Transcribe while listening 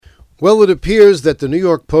Well, it appears that the New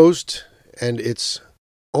York Post and its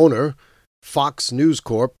owner, Fox News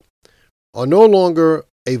Corp., are no longer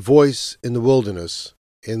a voice in the wilderness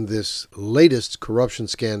in this latest corruption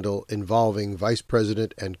scandal involving former Vice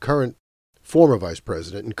President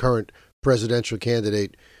and current presidential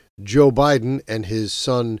candidate Joe Biden and his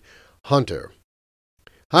son Hunter.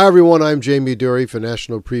 Hi everyone, I'm Jamie Dury for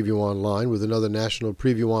National Preview Online with another National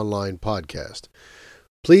Preview Online podcast.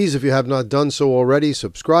 Please, if you have not done so already,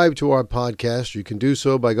 subscribe to our podcast. You can do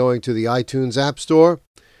so by going to the iTunes App Store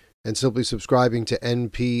and simply subscribing to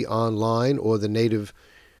N.P.Online or the native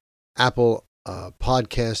Apple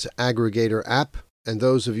podcast aggregator app. And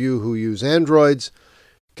those of you who use Androids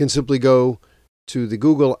can simply go to the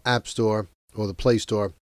Google App Store or the Play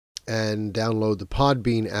Store and download the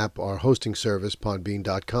Podbean app, our hosting service,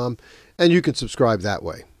 podbean.com, and you can subscribe that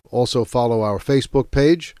way. Also follow our Facebook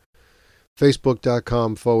page,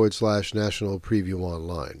 facebook.com/National Preview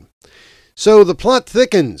Online. So the plot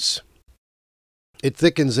thickens. It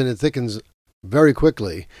thickens and it thickens very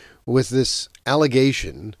quickly with this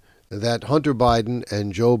allegation that Hunter Biden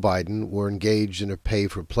and Joe Biden were engaged in a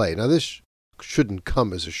pay-for-play. Now, this shouldn't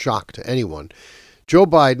come as a shock to anyone. Joe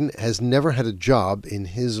Biden has never had a job in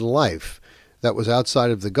his life that was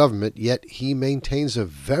outside of the government, yet he maintains a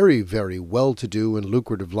very, very well-to-do and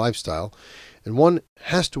lucrative lifestyle. And one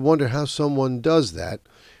has to wonder how someone does that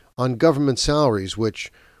on government salaries,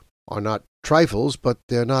 which are not trifles, but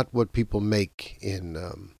they're not what people make in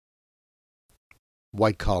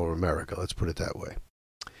white-collar America, let's put it that way.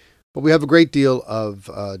 But we have a great deal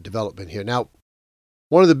of development here. Now,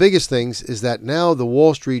 one of the biggest things is that now the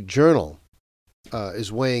Wall Street Journal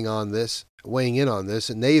is weighing in on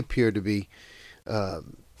this, and they appear to be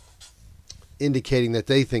indicating that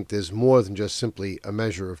they think there's more than just simply a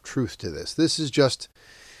measure of truth to this. This is just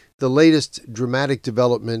the latest dramatic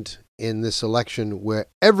development in this election where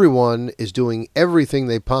everyone is doing everything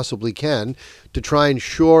they possibly can to try and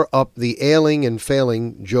shore up the ailing and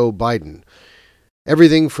failing Joe Biden.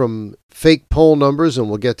 Everything from fake poll numbers, and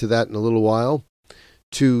we'll get to that in a little while,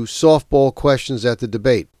 to softball questions at the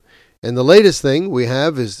debate. And the latest thing we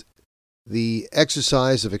have is the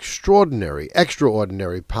exercise of extraordinary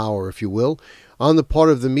power, if you will, on the part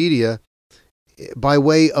of the media by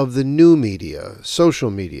way of the new media,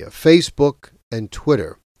 social media, Facebook and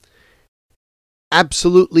Twitter,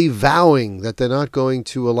 absolutely vowing that they're not going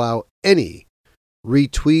to allow any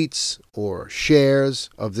retweets or shares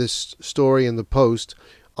of this story in the Post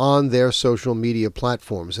on their social media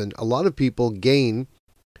platforms. And a lot of people gain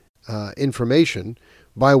information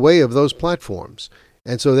by way of those platforms.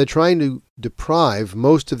 And so they're trying to deprive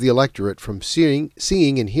most of the electorate from seeing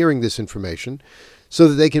and hearing this information so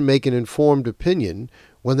that they can make an informed opinion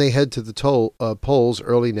when they head to the polls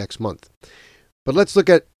early next month. But let's look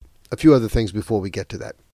at a few other things before we get to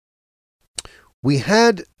that. We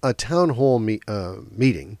had a town hall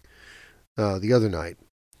meeting the other night,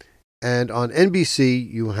 and on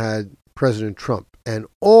NBC you had President Trump, and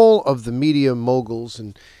all of the media moguls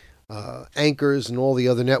and anchors and all the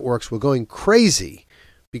other networks were going crazy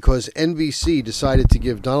because NBC decided to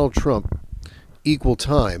give Donald Trump equal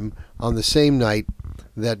time on the same night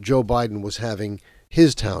that Joe Biden was having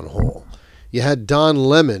his town hall. You had Don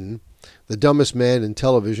Lemon, the dumbest man in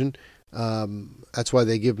television. That's why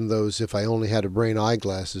they give him those "if I only had a brain"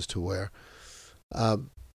 eyeglasses to wear,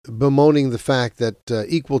 bemoaning the fact that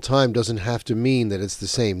equal time doesn't have to mean that it's the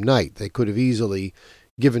same night. They could have easily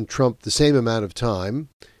given Trump the same amount of time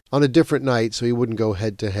on a different night so he wouldn't go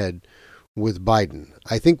head-to-head with Biden.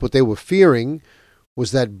 I think what they were fearing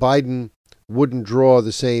was that Biden wouldn't draw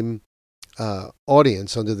the same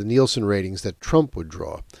audience under the Nielsen ratings that Trump would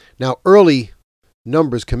draw. Now, early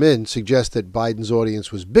numbers come in suggest that Biden's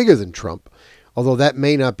audience was bigger than Trump, although that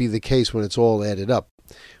may not be the case when it's all added up.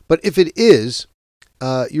 But if it is,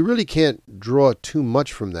 you really can't draw too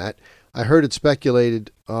much from that. I heard it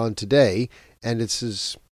speculated on today, and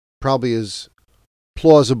it's probably as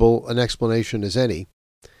plausible an explanation as any.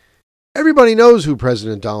 Everybody knows who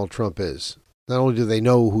President Donald Trump is. Not only do they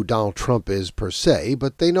know who Donald Trump is per se,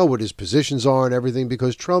 but they know what his positions are and everything,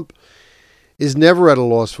 because Trump is never at a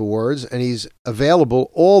loss for words, and he's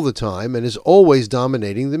available all the time and is always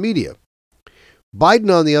dominating the media.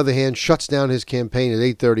 Biden, on the other hand, shuts down his campaign at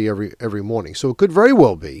 8:30 every morning. So it could very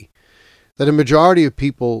well be that a majority of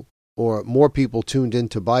people or more people tuned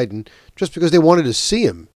into Biden just because they wanted to see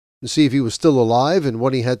him, to see if he was still alive and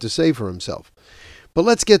what he had to say for himself. But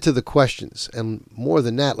let's get to the questions. And more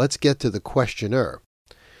than that, let's get to the questioner.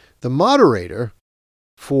 The moderator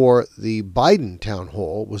for the Biden town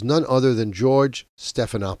hall was none other than George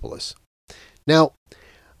Stephanopoulos. Now,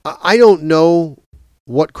 I don't know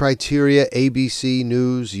what criteria ABC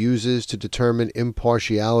News uses to determine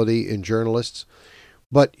impartiality in journalists,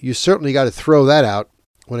 but you certainly got to throw that out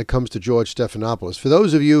when it comes to George Stephanopoulos. For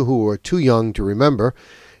those of you who are too young to remember,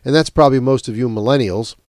 and that's probably most of you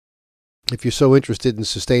millennials, if you're so interested in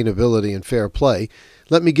sustainability and fair play,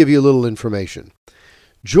 let me give you a little information.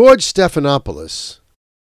 George Stephanopoulos,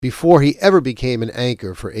 before he ever became an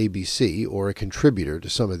anchor for ABC or a contributor to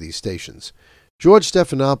some of these stations, George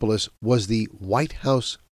Stephanopoulos was the White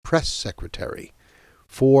House press secretary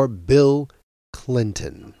for Bill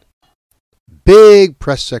Clinton. Big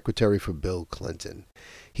press secretary for Bill Clinton.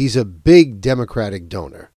 He's a big Democratic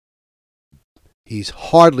donor. He's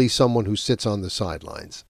hardly someone who sits on the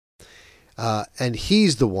sidelines. And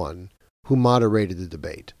he's the one who moderated the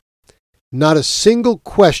debate. Not a single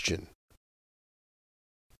question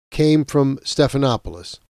came from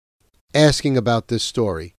Stephanopoulos asking about this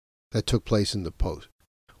story that took place in the Post.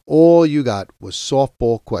 All you got was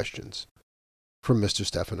softball questions from Mr.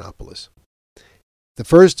 Stephanopoulos. The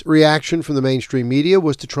first reaction from the mainstream media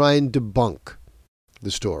was to try and debunk the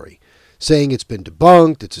story, saying it's been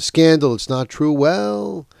debunked, it's a scandal, it's not true.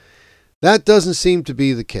 Well, that doesn't seem to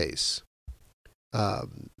be the case.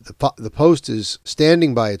 The Post is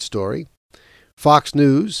standing by its story. Fox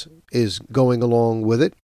News is going along with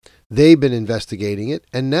it. They've been investigating it.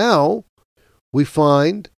 And now we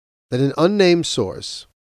find that an unnamed source,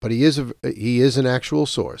 but he is an actual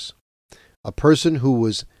source, a person who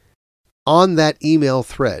was on that email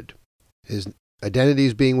thread, his identity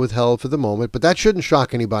is being withheld for the moment, but that shouldn't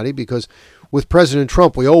shock anybody because with President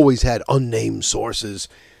Trump, we always had unnamed sources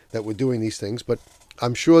that were doing these things. But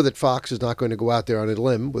I'm sure that Fox is not going to go out there on a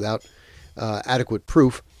limb without adequate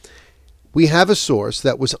proof. We have a source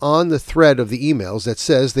that was on the thread of the emails that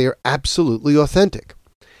says they are absolutely authentic.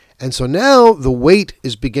 And so now the weight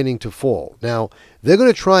is beginning to fall. Now, they're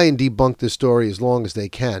going to try and debunk this story as long as they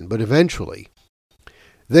can, but eventually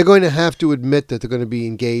they're going to have to admit that they're going to be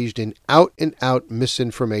engaged in out-and-out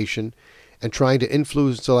misinformation and trying to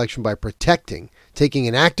influence the election by taking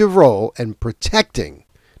an active role and protecting,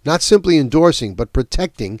 not simply endorsing, but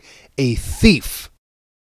protecting a thief.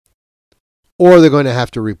 Or they're going to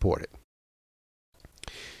have to report it.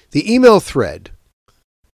 The email thread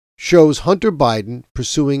shows Hunter Biden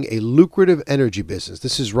pursuing a lucrative energy business.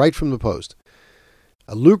 This is right from the Post.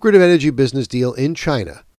 A lucrative energy business deal in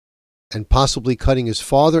China and possibly cutting his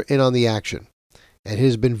father in on the action. And it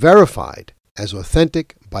has been verified as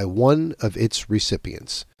authentic by one of its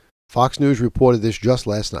recipients. Fox News reported this just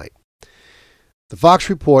last night. The Fox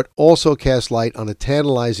report also cast light on a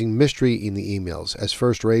tantalizing mystery in the emails, as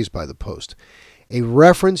first raised by the Post. A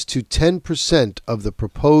reference to 10% of the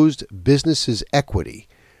proposed business's equity,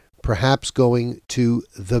 perhaps going to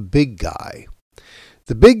the big guy.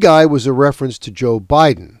 The big guy was a reference to Joe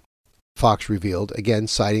Biden, Fox revealed, again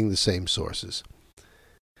citing the same sources.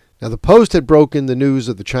 Now, the Post had broken the news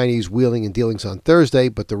of the Chinese wheeling and dealings on Thursday,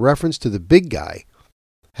 but the reference to the big guy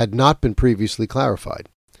had not been previously clarified.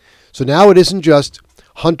 So now it isn't just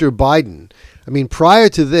Hunter Biden. I mean, prior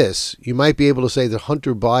to this, you might be able to say that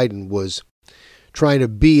Hunter Biden was trying to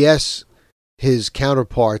BS his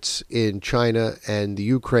counterparts in China and the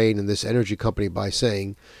Ukraine and this energy company by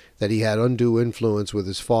saying that he had undue influence with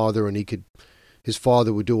his father and his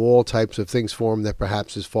father would do all types of things for him that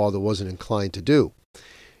perhaps his father wasn't inclined to do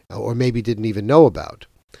or maybe didn't even know about.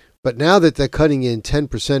 But now that they're cutting in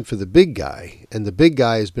 10% for the big guy, and the big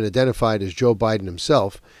guy has been identified as Joe Biden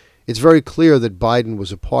himself, it's very clear that Biden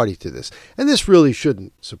was a party to this. And this really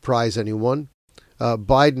shouldn't surprise anyone.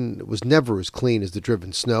 Biden was never as clean as the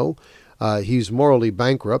driven snow. He's morally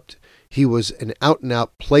bankrupt. He was an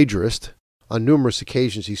out-and-out plagiarist. On numerous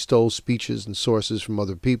occasions, he stole speeches and sources from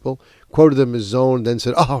other people, quoted them as his own, then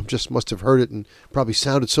said, "Oh, just must have heard it and probably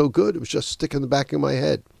sounded so good. It was just sticking in the back of my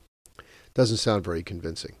head." Doesn't sound very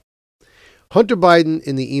convincing. Hunter Biden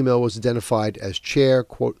in the email was identified as chair,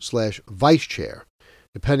 /vice chair,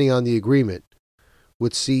 depending on the agreement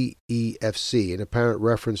with CEFC, an apparent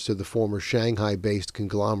reference to the former Shanghai-based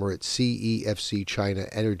conglomerate CEFC China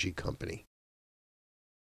Energy Company.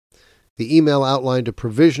 The email outlined a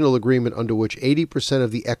provisional agreement under which 80%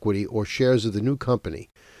 of the equity or shares of the new company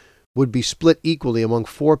would be split equally among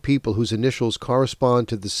 4 people whose initials correspond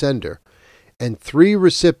to the sender and 3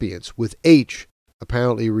 recipients, with H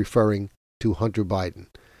apparently referring to Hunter Biden.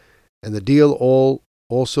 And the deal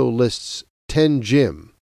also lists 10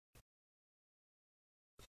 Jim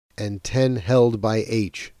and 10 held by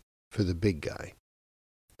H for the big guy.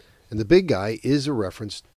 And the big guy is a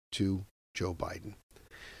reference to Joe Biden.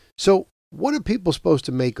 So what are people supposed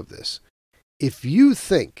to make of this? If you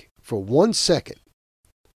think for 1 second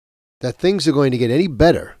that things are going to get any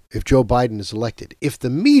better if Joe Biden is elected. If the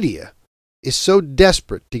media is so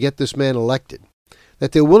desperate to get this man elected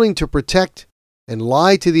that they're willing to protect and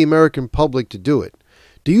lie to the American public to do it,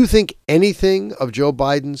 do you think anything of Joe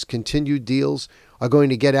Biden's continued deals are going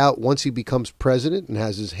to get out once he becomes president and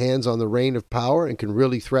has his hands on the reign of power and can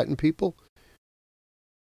really threaten people?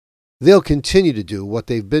 They'll continue to do what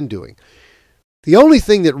they've been doing. The only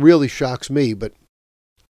thing that really shocks me, but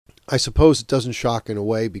I suppose it doesn't shock in a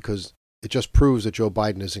way because it just proves that Joe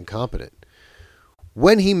Biden is incompetent.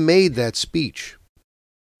 When he made that speech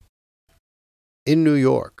in New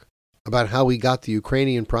York about how he got the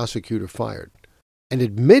Ukrainian prosecutor fired and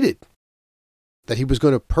admitted that he was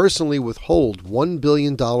going to personally withhold $1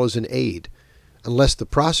 billion in aid unless the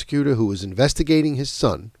prosecutor who was investigating his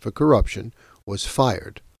son for corruption was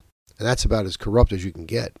fired, and that's about as corrupt as you can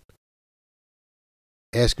get,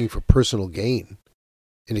 asking for personal gain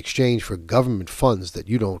in exchange for government funds that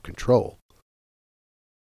you don't control.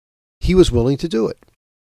 He was willing to do it.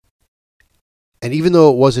 And even though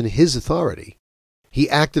it wasn't his authority, he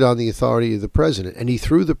acted on the authority of the president, and he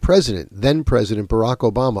threw the president, then President Barack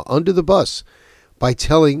Obama, under the bus by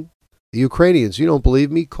telling the Ukrainians, you don't believe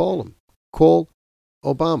me? Call him. Call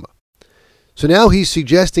Obama. So now he's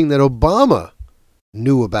suggesting that Obama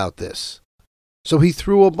knew about this. So he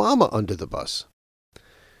threw Obama under the bus.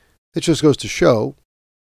 It just goes to show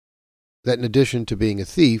that in addition to being a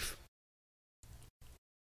thief,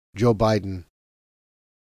 Joe Biden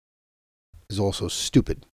is also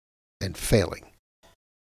stupid and failing.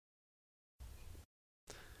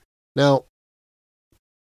 Now,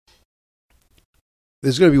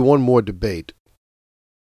 there's going to be one more debate.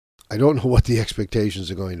 I don't know what the expectations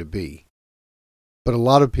are going to be, but a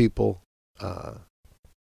lot of people are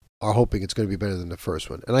hoping it's going to be better than the first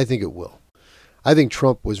one, and I think it will. I think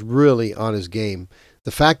Trump was really on his game.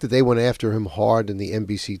 The fact that they went after him hard in the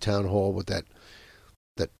NBC town hall with that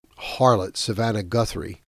harlot, Savannah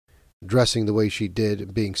Guthrie, dressing the way she did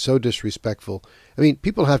and being so disrespectful. I mean,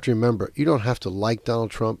 people have to remember, you don't have to like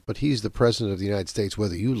Donald Trump, but he's the president of the United States,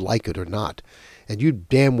 whether you like it or not. And you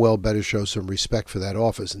damn well better show some respect for that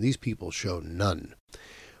office, and these people show none.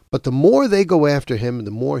 But the more they go after him, and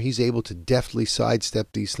the more he's able to deftly sidestep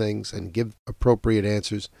these things and give appropriate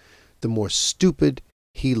answers, the more stupid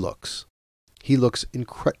he looks. He looks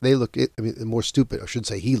the more stupid, I should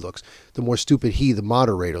say he looks, the more stupid he, the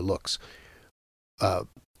moderator, looks.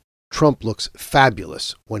 Trump looks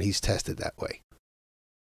fabulous when he's tested that way.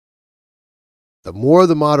 The more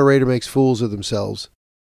the moderator makes fools of themselves,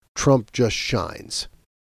 Trump just shines.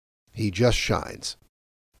 He just shines.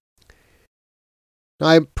 Now,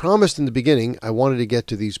 I promised in the beginning I wanted to get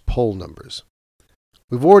to these poll numbers.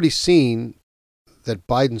 We've already seen that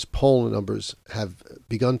Biden's poll numbers have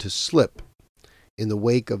begun to slip in the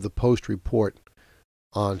wake of the Post report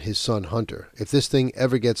on his son Hunter. If this thing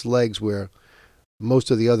ever gets legs where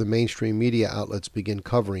most of the other mainstream media outlets begin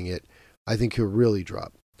covering it, I think he'll really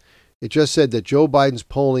drop. It just said that Joe Biden's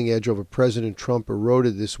polling edge over President Trump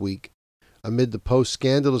eroded this week amid the Post's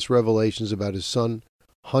scandalous revelations about his son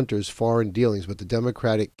Hunter's foreign dealings, but the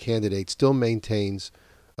Democratic candidate still maintains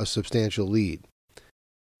a substantial lead.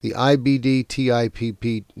 The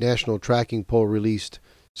IBD-TIPP national tracking poll released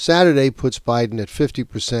Saturday puts Biden at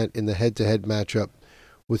 50% in the head-to-head matchup,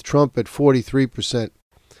 with Trump at 43%.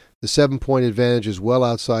 The 7-point advantage is well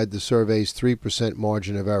outside the survey's 3%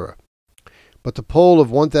 margin of error. But the poll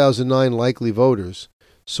of 1,009 likely voters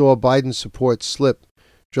saw Biden's support slip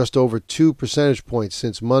just over 2 percentage points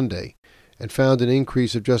since Monday and found an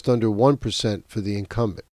increase of just under 1% for the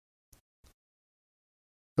incumbent.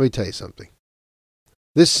 Let me tell you something.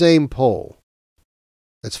 This same poll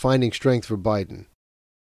that's finding strength for Biden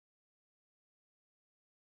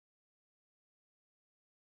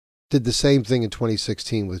did the same thing in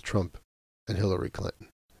 2016 with Trump and Hillary Clinton.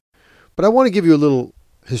 But I want to give you a little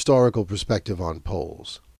historical perspective on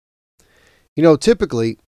polls. You know,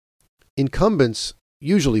 typically, incumbents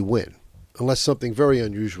usually win, unless something very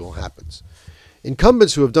unusual happens.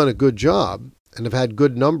 Incumbents who have done a good job and have had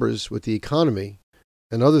good numbers with the economy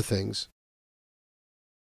and other things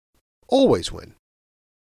always win.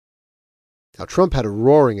 Now, Trump had a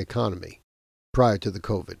roaring economy prior to the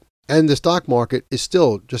COVID. And the stock market is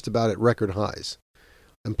still just about at record highs.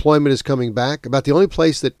 Employment is coming back. About the only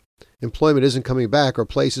place that employment isn't coming back are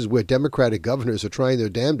places where Democratic governors are trying their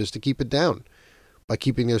damnedest to keep it down by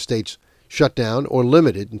keeping their states shut down or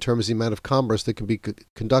limited in terms of the amount of commerce that can be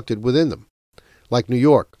conducted within them. Like New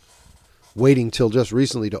York, waiting till just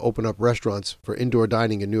recently to open up restaurants for indoor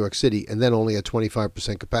dining in New York City, and then only at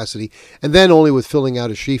 25% capacity, and then only with filling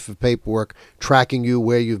out a sheaf of paperwork, tracking you,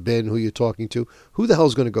 where you've been, who you're talking to. Who the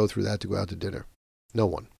hell's going to go through that to go out to dinner? No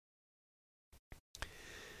one.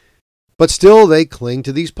 But still, they cling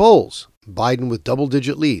to these polls. Biden with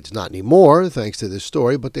double-digit leads. Not anymore, thanks to this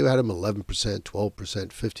story, but they had him 11%, 12%,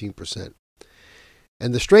 15%.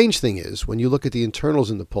 And the strange thing is, when you look at the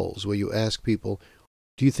internals in the polls, where you ask people,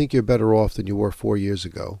 do you think you're better off than you were 4 years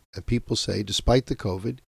ago? And people say, despite the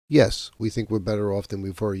COVID, yes, we think we're better off than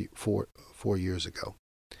we were 4 years ago.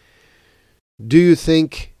 Do you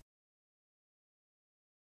think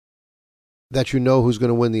that you know who's going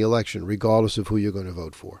to win the election, regardless of who you're going to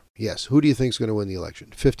vote for? Yes. Who do you think is going to win the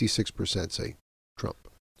election? 56% say Trump,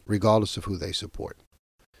 regardless of who they support.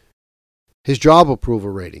 His job approval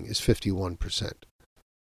rating is 51%.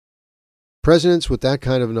 Presidents with that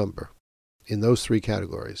kind of number in those three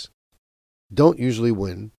categories don't usually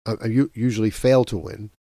usually fail to win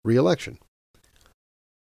re-election.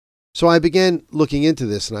 So I began looking into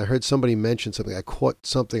this, and I heard somebody mention something. I caught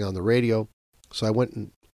something on the radio, so I went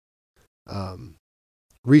and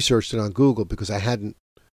researched it on Google because I hadn't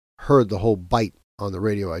heard the whole bite on the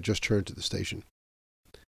radio. I just turned to the station.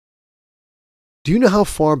 Do you know how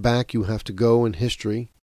far back you have to go in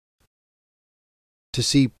history to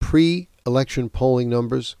see pre-election polling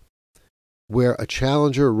numbers where a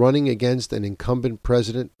challenger running against an incumbent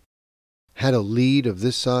president had a lead of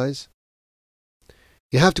this size?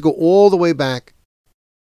 You have to go all the way back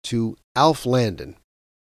to Alf Landon.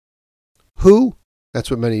 Who? That's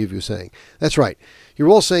what many of you are saying. That's right. You're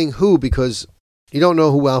all saying who because you don't know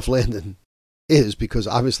who Alf Landon is, because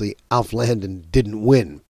obviously Alf Landon didn't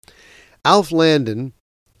win. Alf Landon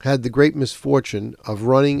had the great misfortune of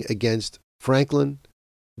running against Franklin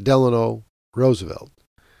Delano Roosevelt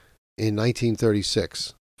in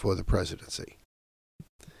 1936 for the presidency.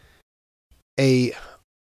 A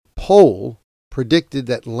poll predicted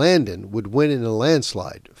that Landon would win in a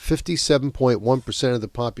landslide, 57.1% of the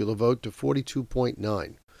popular vote to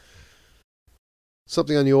 42.9%.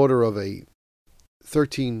 Something on the order of a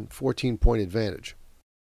 13, 14-point advantage.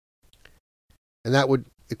 And that would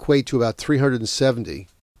equate to about 370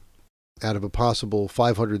 out of a possible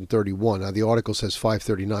 531. Now, the article says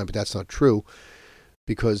 539, but that's not true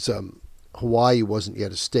because Hawaii wasn't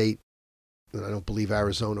yet a state, and I don't believe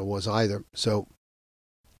Arizona was either. So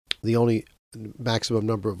the only maximum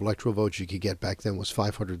number of electoral votes you could get back then was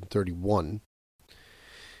 531.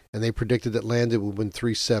 And they predicted that Landon would win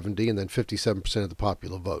 370 and then 57% of the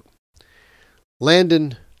popular vote.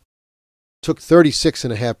 Landon took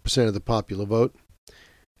 36.5% of the popular vote.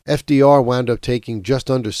 FDR wound up taking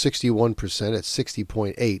just under 61% at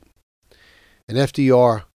 60.8%. And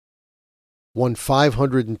FDR won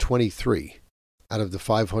 523 out of the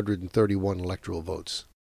 531 electoral votes.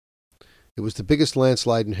 It was the biggest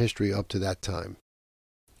landslide in history up to that time.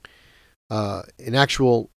 In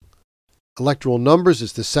actual electoral numbers,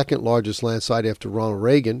 it's the second largest landslide after Ronald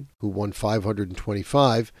Reagan, who won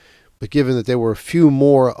 525. But given that there were a few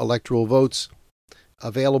more electoral votes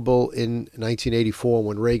available in 1984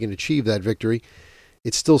 when Reagan achieved that victory,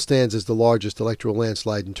 it still stands as the largest electoral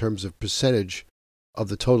landslide in terms of percentage of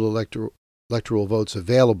the total electoral votes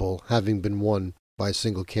available having been won by a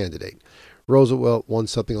single candidate. Roosevelt won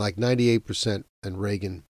something like 98% and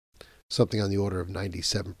Reagan something on the order of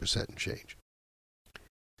 97% and change.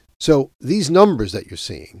 So these numbers that you're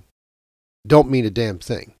seeing don't mean a damn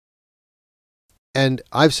thing. And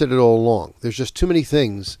I've said it all along. There's just too many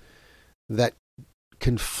things that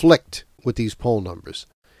conflict with these poll numbers.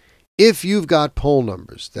 If you've got poll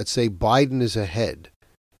numbers that say Biden is ahead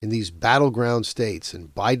in these battleground states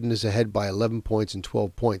and Biden is ahead by 11 points and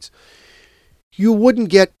 12 points, you wouldn't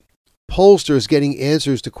get pollsters getting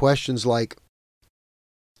answers to questions like,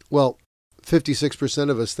 well, 56%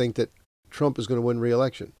 of us think that Trump is going to win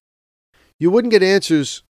re-election. You wouldn't get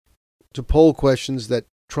answers to poll questions that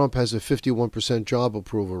Trump has a 51% job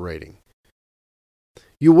approval rating.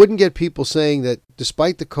 You wouldn't get people saying that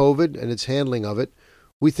despite the COVID and its handling of it,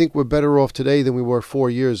 we think we're better off today than we were 4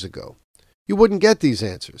 years ago. You wouldn't get these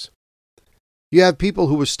answers. You have people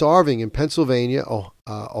who were starving in Pennsylvania,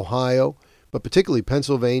 Ohio, but particularly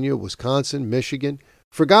Pennsylvania, Wisconsin, Michigan,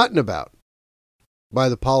 forgotten about by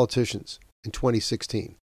the politicians in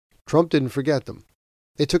 2016. Trump didn't forget them.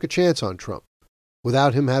 They took a chance on Trump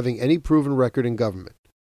without him having any proven record in government.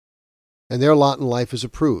 And their lot in life is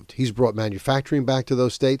approved. He's brought manufacturing back to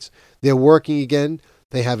those states. They're working again.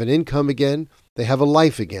 They have an income again. They have a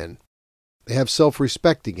life again. They have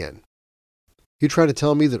self-respect again. You're trying to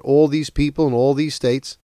tell me that all these people in all these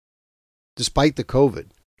states, despite the COVID,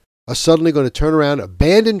 are suddenly going to turn around,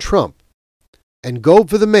 abandon Trump, and go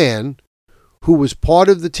for the man who was part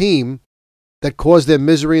of the team that caused their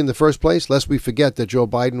misery in the first place, lest we forget that Joe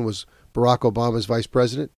Biden was Barack Obama's vice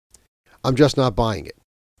president? I'm just not buying it.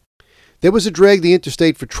 There was a drag the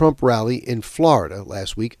interstate for Trump rally in Florida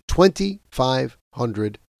last week,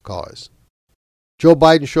 2,500 cars. Joe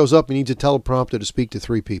Biden shows up and needs a teleprompter to speak to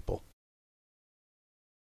 3 people.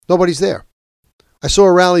 Nobody's there. I saw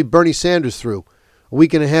a rally Bernie Sanders threw a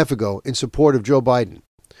week and a half ago in support of Joe Biden.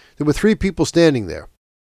 There were 3 people standing there.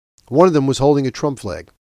 One of them was holding a Trump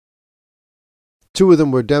flag. 2 of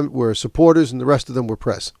them were supporters and the rest of them were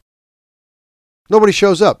press. Nobody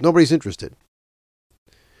shows up. Nobody's interested.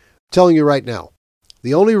 I'm telling you right now,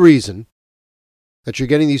 the only reason that you're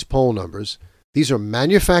getting these poll numbers, these are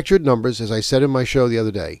manufactured numbers, as I said in my show the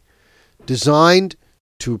other day, designed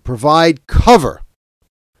to provide cover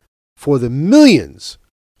for the millions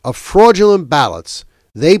of fraudulent ballots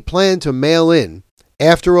they plan to mail in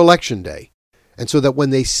after Election Day. And so that when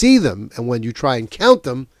they see them and when you try and count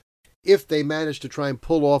them, if they manage to try and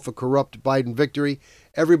pull off a corrupt Biden victory,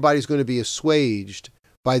 everybody's going to be assuaged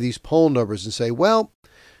by these poll numbers and say, well,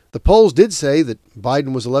 the polls did say that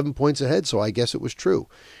Biden was 11 points ahead, so I guess it was true.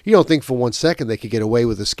 You don't think for one second they could get away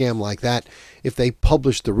with a scam like that if they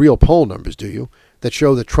published the real poll numbers, do you? That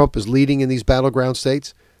show that Trump is leading in these battleground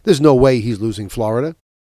states? There's no way he's losing Florida.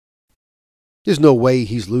 There's no way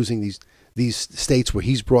he's losing these states where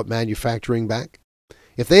he's brought manufacturing back.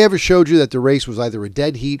 If they ever showed you that the race was either a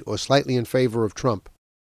dead heat or slightly in favor of Trump,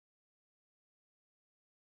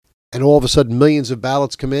 and all of a sudden millions of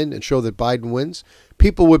ballots come in and show that Biden wins,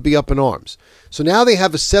 people would be up in arms. So now they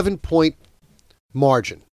have a 7-point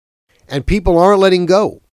margin, and people aren't letting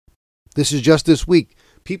go. This is just this week.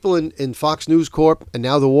 People in Fox News Corp and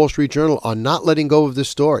now the Wall Street Journal are not letting go of this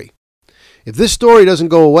story. If this story doesn't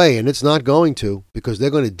go away, and it's not going to, because they're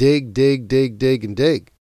going to dig, and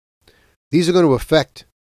dig, these are going to affect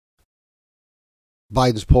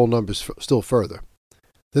Biden's poll numbers still further.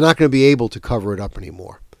 They're not going to be able to cover it up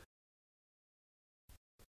anymore.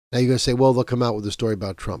 Now you're going to say, well, they'll come out with a story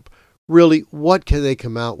about Trump. Really, what can they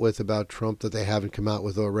come out with about Trump that they haven't come out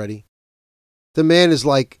with already? The man is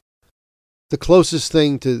like the closest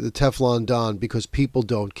thing to the Teflon Don because people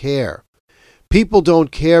don't care. People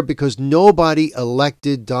don't care because nobody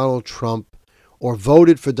elected Donald Trump or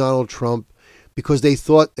voted for Donald Trump because they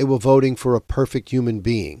thought they were voting for a perfect human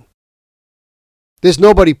being. There's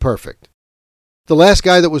nobody perfect. The last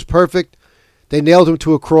guy that was perfect, they nailed him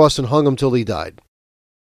to a cross and hung him till he died.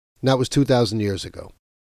 And that was 2,000 years ago.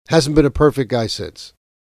 Hasn't been a perfect guy since.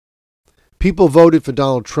 People voted for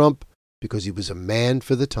Donald Trump because he was a man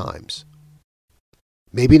for the times.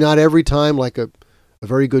 Maybe not every time, like a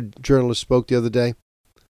very good journalist spoke the other day.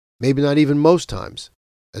 Maybe not even most times,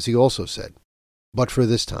 as he also said. But for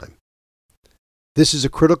this time. This is a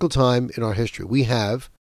critical time in our history. We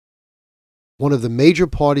have one of the major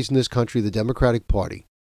parties in this country, the Democratic Party,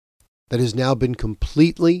 that has now been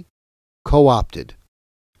completely co-opted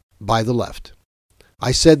by the left.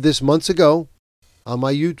 I said this months ago on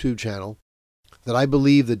my YouTube channel that I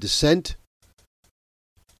believe the descent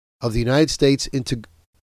of the United States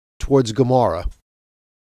towards Gomorrah,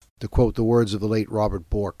 to quote the words of the late Robert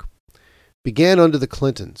Bork, began under the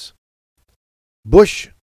Clintons. Bush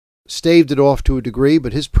staved it off to a degree,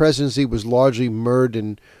 but his presidency was largely mired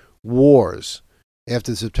in wars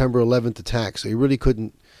after the September 11th attack, so he really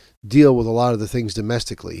couldn't deal with a lot of the things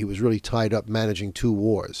domestically. He was really tied up managing 2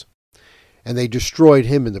 wars. And they destroyed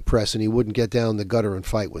him in the press, and he wouldn't get down the gutter and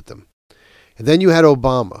fight with them. And then you had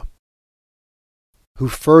Obama, who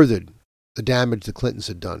furthered the damage the Clintons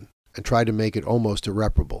had done and tried to make it almost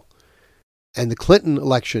irreparable. And the Clinton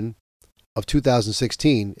election of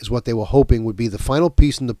 2016 is what they were hoping would be the final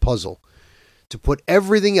piece in the puzzle to put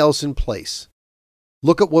everything else in place.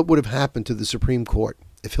 Look at what would have happened to the Supreme Court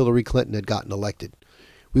if Hillary Clinton had gotten elected.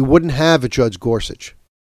 We wouldn't have a Judge Gorsuch.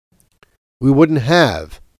 We wouldn't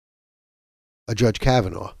have a Judge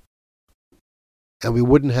Kavanaugh. And we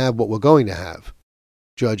wouldn't have what we're going to have,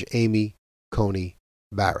 Judge Amy Coney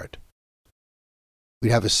Barrett.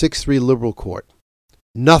 We'd have a 6-3 liberal court.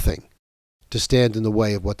 Nothing to stand in the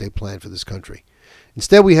way of what they plan for this country.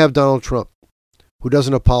 Instead, we have Donald Trump, who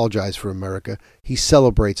doesn't apologize for America. He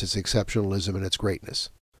celebrates its exceptionalism and its greatness.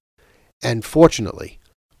 And fortunately,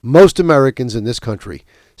 most Americans in this country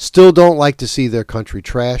still don't like to see their country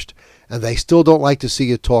trashed, and they still don't like to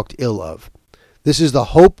see it talked ill of. This is the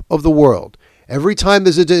hope of the world. Every time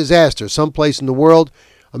there's a disaster someplace in the world,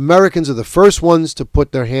 Americans are the first ones to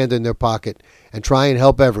put their hand in their pocket and try and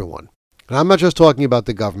help everyone. And I'm not just talking about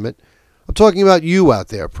the government. I'm talking about you out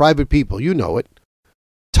there, private people. You know it.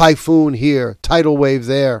 Typhoon here, tidal wave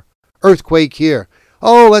there, earthquake here.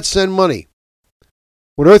 Oh, let's send money.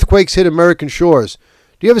 When earthquakes hit American shores,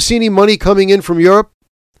 do you ever see any money coming in from Europe?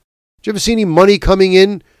 Do you ever see any money coming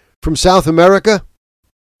in from South America?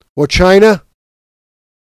 Or China?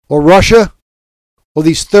 or Russia or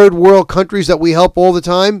these third world countries that we help all the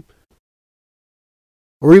time,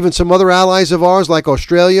 or even some other allies of ours like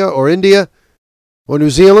Australia or India or New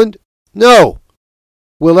Zealand? No.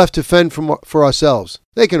 We're left to fend for ourselves.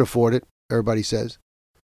 They can afford it, everybody says.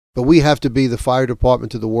 But we have to be the fire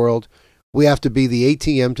department to the world. We have to be the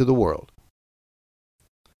ATM to the world.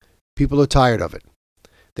 People are tired of it.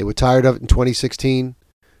 They were tired of it in 2016.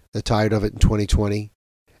 They're tired of it in 2020.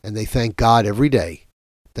 And they thank God every day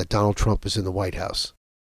that Donald Trump is in the White House.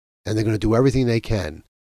 And they're going to do everything they can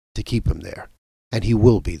to keep him there. And he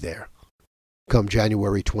will be there come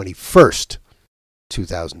January 21st,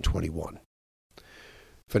 2021.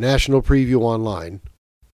 For National Preview Online,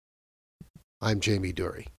 I'm Jamie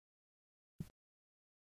Dury.